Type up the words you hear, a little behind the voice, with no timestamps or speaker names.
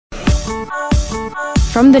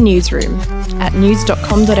From the newsroom at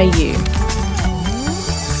news.com.au.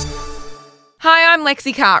 Hi, I'm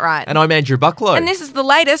Lexi Cartwright. And I'm Andrew Bucklow. And this is the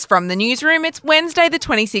latest from the newsroom. It's Wednesday the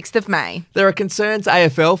 26th of May. There are concerns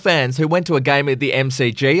AFL fans who went to a game at the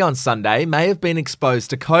MCG on Sunday may have been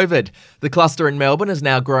exposed to COVID. The cluster in Melbourne has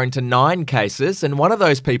now grown to 9 cases, and one of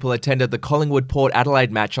those people attended the Collingwood-Port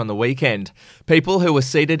Adelaide match on the weekend. People who were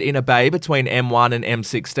seated in a bay between M1 and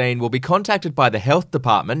M16 will be contacted by the health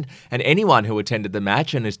department, and anyone who attended the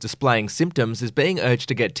match and is displaying symptoms is being urged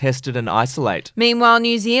to get tested and isolate. Meanwhile,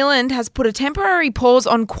 New Zealand has put a temporary pause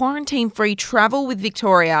on quarantine-free travel with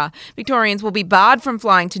Victoria. Victorians will be barred from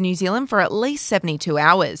flying to New Zealand for at least 72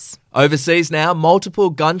 hours. Overseas now, multiple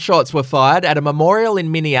gunshots were fired at a memorial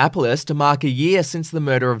in Minneapolis to mark a year since the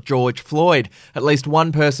murder of George Floyd. At least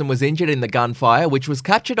one person was injured in the gunfire, which was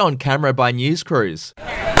captured on camera by news crews.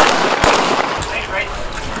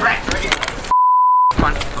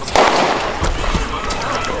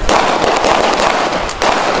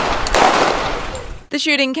 The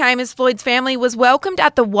shooting came as Floyd's family was welcomed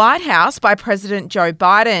at the White House by President Joe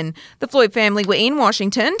Biden. The Floyd family were in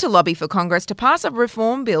Washington to lobby for Congress to pass a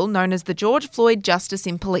reform bill known as the George Floyd Justice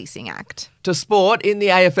in Policing Act. To sport, in the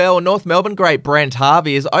AFL, North Melbourne great Brent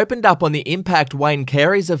Harvey has opened up on the impact Wayne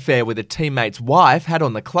Carey's affair with a teammate's wife had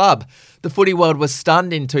on the club. The footy world was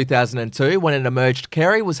stunned in 2002 when it emerged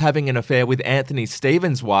Carey was having an affair with Anthony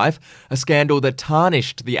Stevens' wife, a scandal that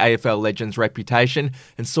tarnished the AFL legend's reputation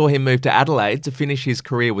and saw him move to Adelaide to finish his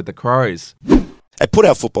career with the Crows. It put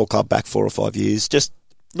our football club back 4 or 5 years, just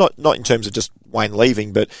not in terms of just Wayne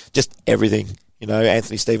leaving, but just everything. You know,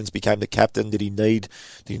 Anthony Stevens became the captain. Did he need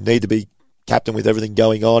to be captain with everything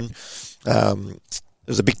going on?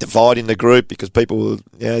 There was a big divide in the group because people were,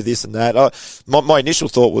 this and that. My initial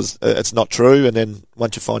thought was it's not true, and then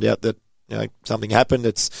once you find out that something happened,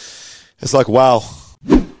 it's like, wow.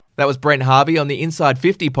 That was Brent Harvey on the Inside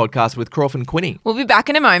 50 podcast with Crawford Quinney. We'll be back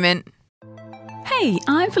in a moment. Hey,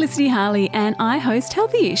 I'm Felicity Harley and I host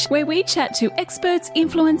Healthyish, where we chat to experts,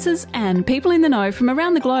 influencers and people in the know from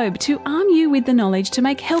around the globe to arm you with the knowledge to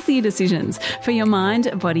make healthier decisions for your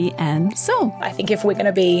mind, body and soul. I think if we're going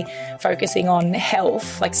to be focusing on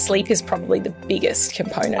health, like sleep is probably the biggest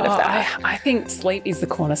component of that. I think sleep is the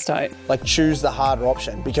cornerstone. Like choose the harder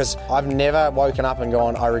option, because I've never woken up and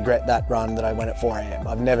gone, I regret that run that I went at 4 a.m.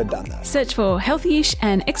 I've never done that. Search for Healthyish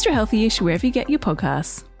and Extra Healthyish wherever you get your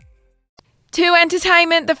podcasts. To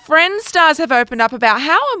entertainment, the Friends stars have opened up about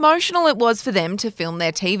how emotional it was for them to film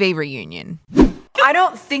their TV reunion. I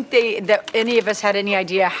don't think that any of us had any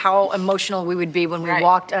idea how emotional we would be when we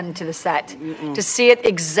walked onto the set. To see it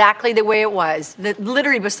exactly the way it was.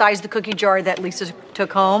 Literally, besides the cookie jar that Lisa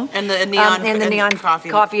took home. And the neon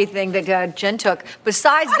coffee thing that Jen took.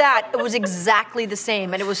 Besides that, it was exactly the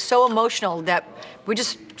same. And it was so emotional that we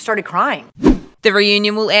just started crying. The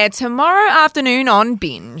reunion will air tomorrow afternoon on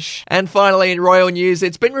Binge. And finally, in royal news,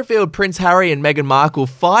 it's been revealed Prince Harry and Meghan Markle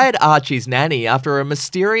fired Archie's nanny after a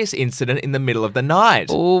mysterious incident in the middle of the night.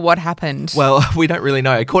 Oh, what happened? Well, we don't really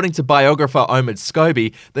know. According to biographer Omid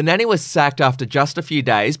Scobie, the nanny was sacked after just a few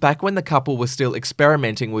days, back when the couple was still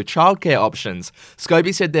experimenting with childcare options.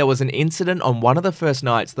 Scobie said there was an incident on one of the first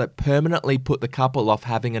nights that permanently put the couple off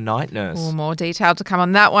having a night nurse. Oh, more detail to come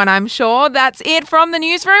on that one, I'm sure. That's it from the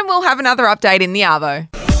newsroom. We'll have another update in the Arvo.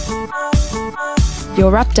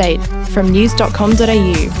 Your update from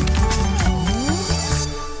news.com.au.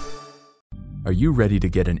 Are you ready to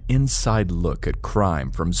get an inside look at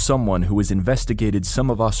crime from someone who has investigated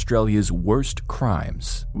some of Australia's worst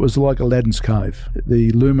crimes? It was like Aladdin's Cave.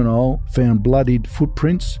 The luminol found bloodied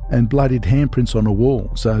footprints and bloodied handprints on a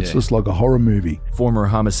wall, so it's just like a horror movie. Former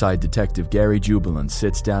homicide detective Gary Jubilant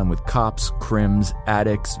sits down with cops, crims,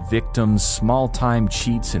 addicts, victims, small-time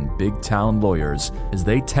cheats, and big-town lawyers as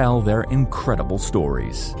they tell their incredible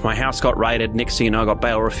stories. My house got raided. Next thing you know, I got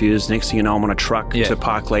bail refused. Next thing you know, I'm on a truck to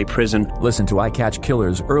Parklea Prison. Listen to I Catch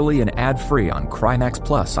Killers early and ad-free on Crimex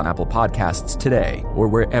Plus on Apple Podcasts today or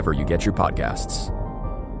wherever you get your podcasts.